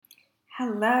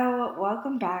Hello,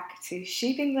 welcome back to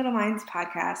Shaping Little Minds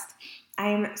podcast. I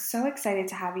am so excited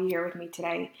to have you here with me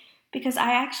today because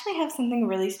I actually have something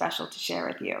really special to share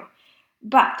with you.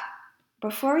 But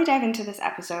before we dive into this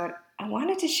episode, I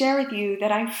wanted to share with you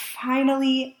that I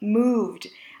finally moved.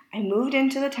 I moved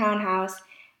into the townhouse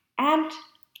and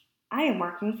I am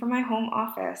working from my home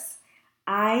office.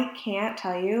 I can't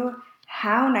tell you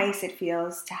how nice it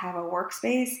feels to have a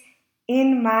workspace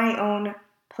in my own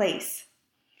place.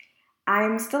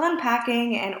 I'm still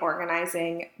unpacking and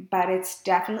organizing, but it's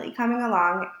definitely coming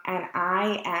along and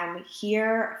I am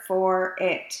here for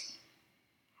it.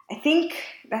 I think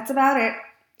that's about it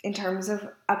in terms of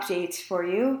updates for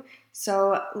you.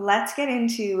 So let's get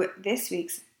into this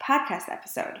week's podcast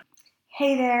episode.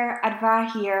 Hey there,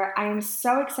 Adva here. I am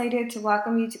so excited to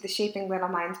welcome you to the Shaping Little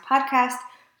Minds podcast,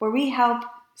 where we help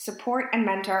support and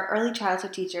mentor early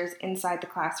childhood teachers inside the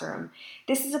classroom.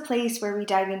 This is a place where we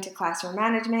dive into classroom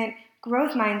management,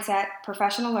 growth mindset,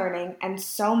 professional learning, and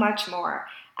so much more.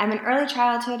 I'm an early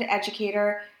childhood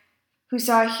educator who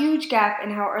saw a huge gap in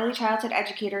how early childhood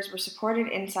educators were supported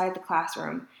inside the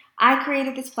classroom. I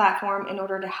created this platform in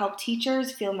order to help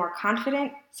teachers feel more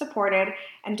confident, supported,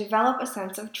 and develop a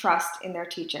sense of trust in their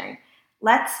teaching.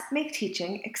 Let's make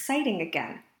teaching exciting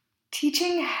again.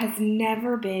 Teaching has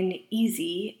never been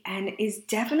easy and is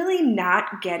definitely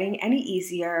not getting any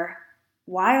easier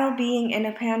while being in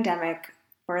a pandemic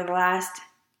for the last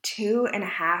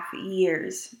 2.5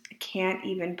 years. I can't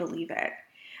even believe it.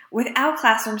 Without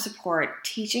classroom support,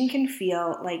 teaching can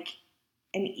feel like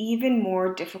an even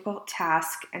more difficult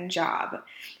task and job,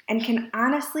 and can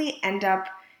honestly end up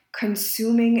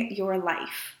consuming your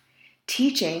life.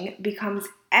 Teaching becomes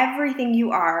everything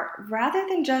you are rather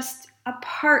than just a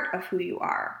part of who you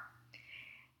are.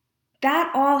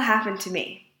 That all happened to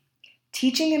me.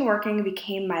 Teaching and working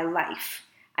became my life.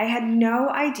 I had no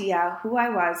idea who I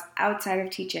was outside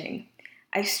of teaching.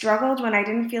 I struggled when I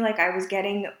didn't feel like I was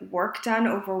getting work done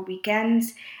over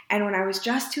weekends and when I was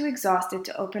just too exhausted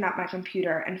to open up my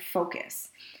computer and focus.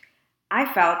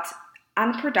 I felt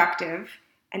unproductive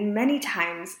and many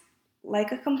times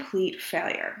like a complete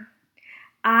failure.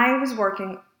 I was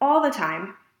working all the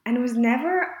time and was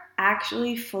never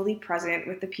actually fully present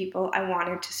with the people I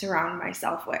wanted to surround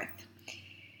myself with.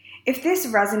 If this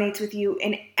resonates with you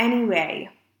in any way,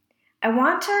 I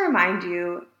want to remind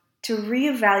you to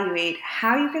reevaluate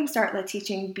how you can start let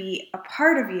teaching be a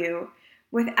part of you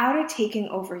without it taking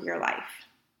over your life.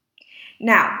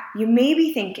 Now, you may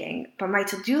be thinking, but my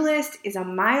to-do list is a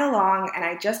mile long and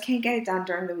I just can't get it done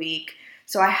during the week,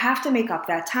 so I have to make up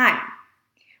that time.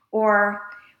 Or,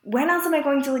 when else am I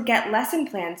going to get lesson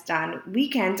plans done?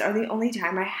 Weekends are the only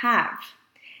time I have.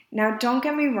 Now, don't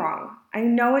get me wrong. I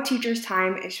know a teacher's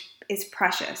time is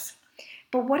precious.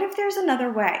 But what if there's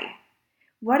another way?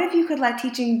 What if you could let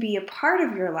teaching be a part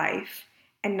of your life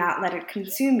and not let it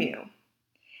consume you?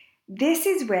 This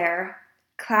is where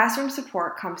classroom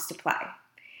support comes to play.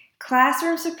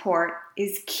 Classroom support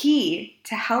is key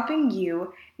to helping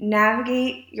you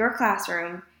navigate your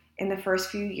classroom in the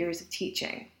first few years of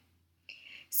teaching.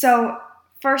 So,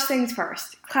 first things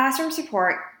first, classroom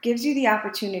support gives you the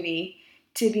opportunity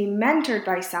to be mentored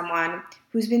by someone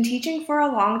who's been teaching for a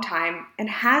long time and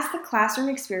has the classroom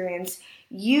experience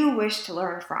you wish to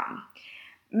learn from.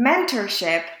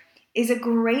 Mentorship is a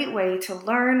great way to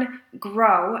learn,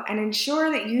 grow, and ensure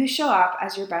that you show up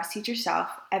as your best teacher self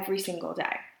every single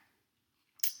day.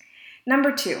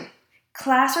 Number 2,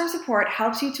 classroom support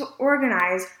helps you to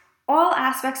organize all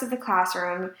aspects of the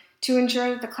classroom to ensure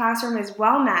that the classroom is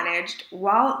well managed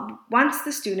once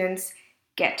the students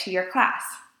get to your class.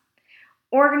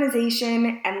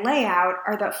 Organization and layout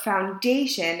are the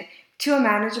foundation to a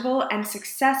manageable and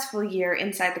successful year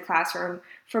inside the classroom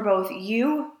for both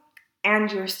you and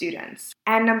your students.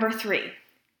 And number 3,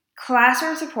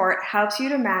 classroom support helps you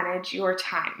to manage your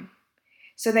time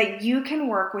so that you can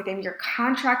work within your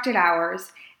contracted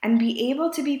hours and be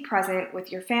able to be present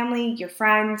with your family, your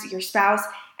friends, your spouse,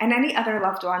 and any other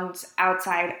loved ones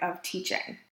outside of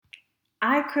teaching.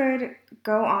 I could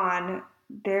go on.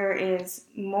 There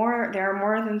are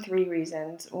more than 3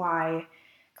 reasons why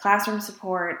classroom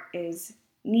support is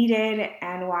needed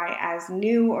and why, as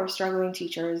new or struggling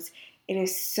teachers, it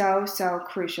is so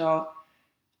crucial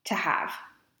to have.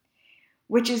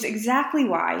 Which is exactly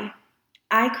why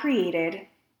I created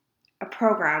a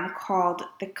program called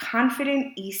the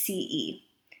Confident ECE.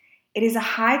 It is a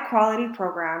high-quality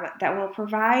program that will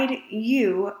provide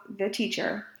you, the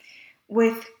teacher,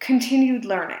 with continued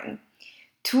learning,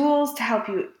 tools to help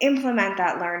you implement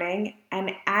that learning,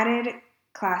 and added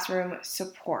classroom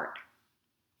support.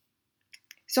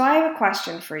 So I have a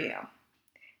question for you.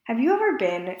 Have you ever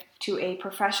been to a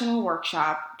professional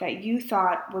workshop that you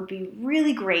thought would be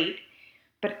really great,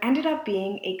 but ended up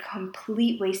being a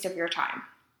complete waste of your time?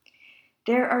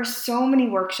 There are so many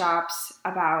workshops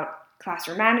about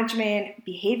classroom management,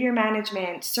 behavior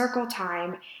management, circle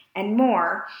time, and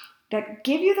more that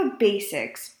give you the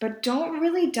basics, but don't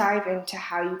really dive into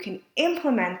how you can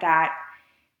implement that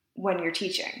when you're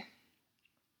teaching.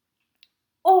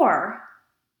 Or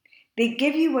they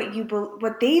give you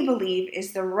what they believe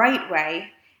is the right way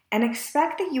and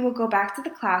expect that you will go back to the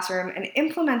classroom and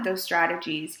implement those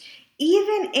strategies,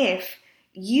 even if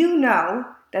you know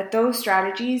that those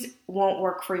strategies won't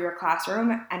work for your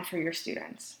classroom and for your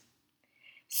students.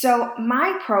 So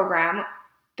my program,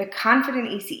 the Confident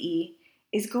ECE,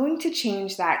 is going to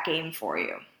change that game for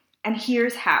you. And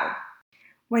here's how.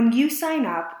 When you sign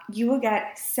up, you will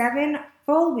get 7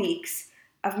 full weeks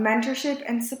of mentorship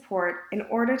and support in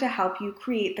order to help you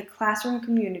create the classroom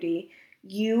community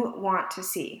you want to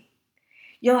see.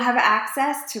 You'll have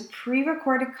access to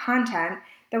pre-recorded content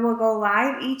that will go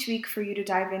live each week for you to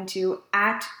dive into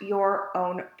at your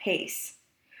own pace.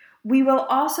 We will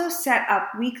also set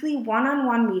up weekly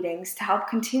one-on-one meetings to help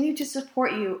continue to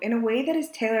support you in a way that is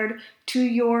tailored to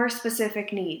your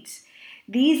specific needs.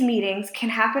 These meetings can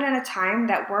happen at a time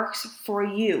that works for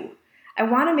you. I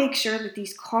want to make sure that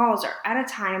these calls are at a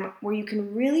time where you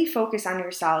can really focus on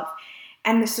yourself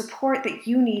and the support that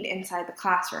you need inside the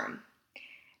classroom.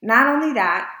 Not only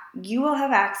that, you will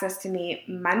have access to me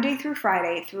Monday through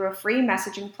Friday through a free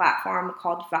messaging platform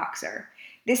called Voxer.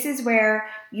 This is where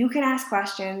you can ask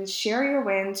questions, share your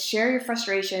wins, share your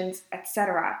frustrations,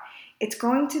 etc. It's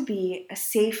going to be a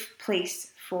safe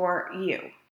place for you.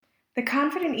 The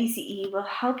Confident ECE will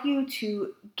help you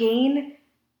to gain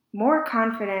more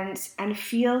confidence and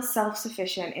feel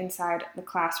self-sufficient inside the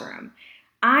classroom.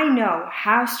 I know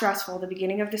how stressful the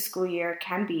beginning of the school year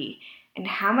can be and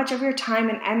how much of your time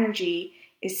and energy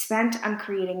is spent on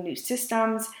creating new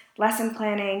systems, lesson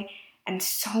planning, and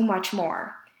so much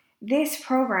more. This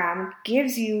program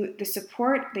gives you the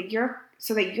support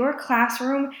so that your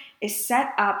classroom is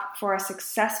set up for a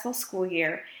successful school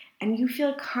year and you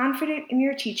feel confident in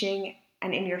your teaching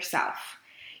and in yourself.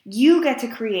 You get to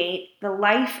create the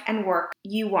life and work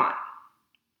you want.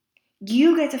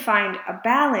 You get to find a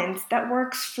balance that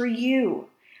works for you,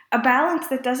 a balance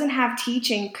that doesn't have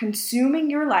teaching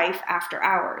consuming your life after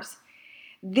hours.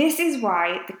 This is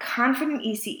why the Confident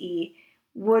ECE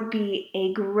would be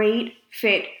a great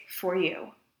fit for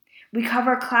you. We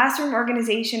cover classroom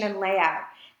organization and layout,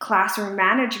 classroom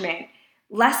management,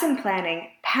 lesson planning,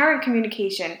 parent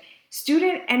communication,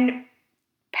 student and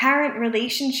parent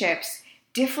relationships,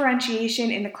 differentiation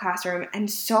in the classroom,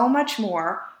 and so much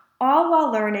more, all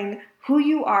while learning who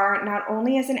you are not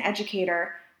only as an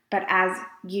educator, but as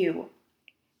you.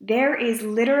 There is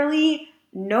literally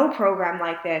no program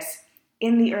like this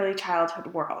in the early childhood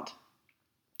world.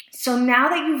 So now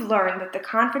that you've learned that the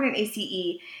Confident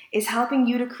ECE is helping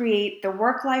you to create the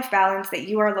work-life balance that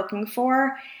you are looking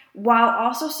for, while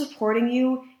also supporting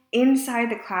you inside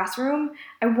the classroom,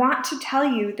 I want to tell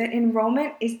you that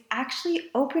enrollment is actually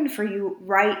open for you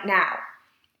right now.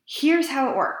 Here's how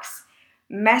it works.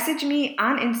 Message me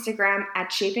on Instagram at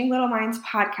Shaping Little Minds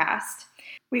Podcast.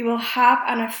 We will hop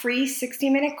on a free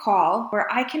 60-minute call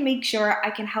where I can make sure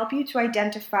I can help you to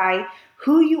identify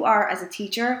who you are as a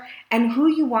teacher and who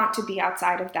you want to be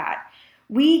outside of that.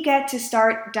 We get to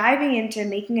start diving into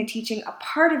making a teaching a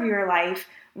part of your life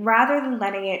rather than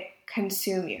letting it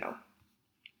consume you.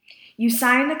 You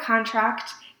sign the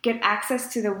contract, get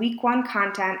access to the week 1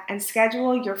 content, and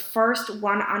schedule your first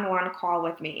one-on-one call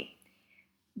with me.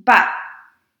 But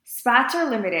spots are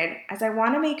limited as I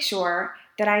want to make sure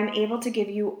that I'm able to give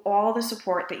you all the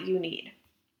support that you need.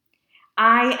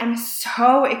 I am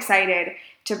so excited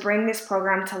to bring this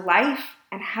program to life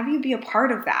and have you be a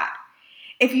part of that.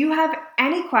 If you have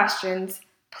any questions,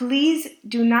 please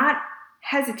do not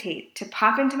hesitate to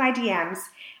pop into my DMs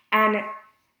and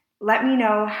let me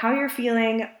know how you're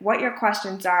feeling, what your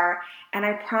questions are, and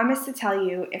I promise to tell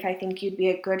you if I think you'd be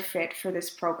a good fit for this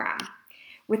program.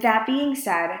 With that being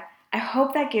said, I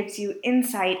hope that gives you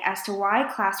insight as to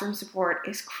why classroom support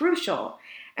is crucial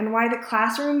and why the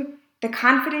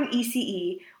Confident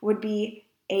ECE would be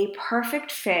a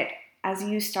perfect fit as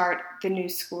you start the new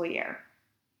school year.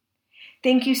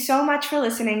 Thank you so much for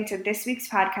listening to this week's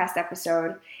podcast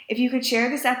episode. If you could share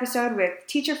this episode with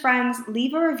teacher friends,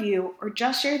 leave a review, or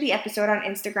just share the episode on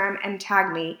Instagram and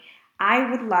tag me, I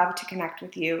would love to connect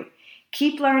with you.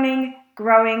 Keep learning,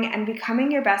 growing, and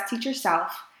becoming your best teacher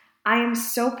self. I am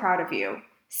so proud of you.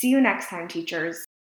 See you next time, teachers.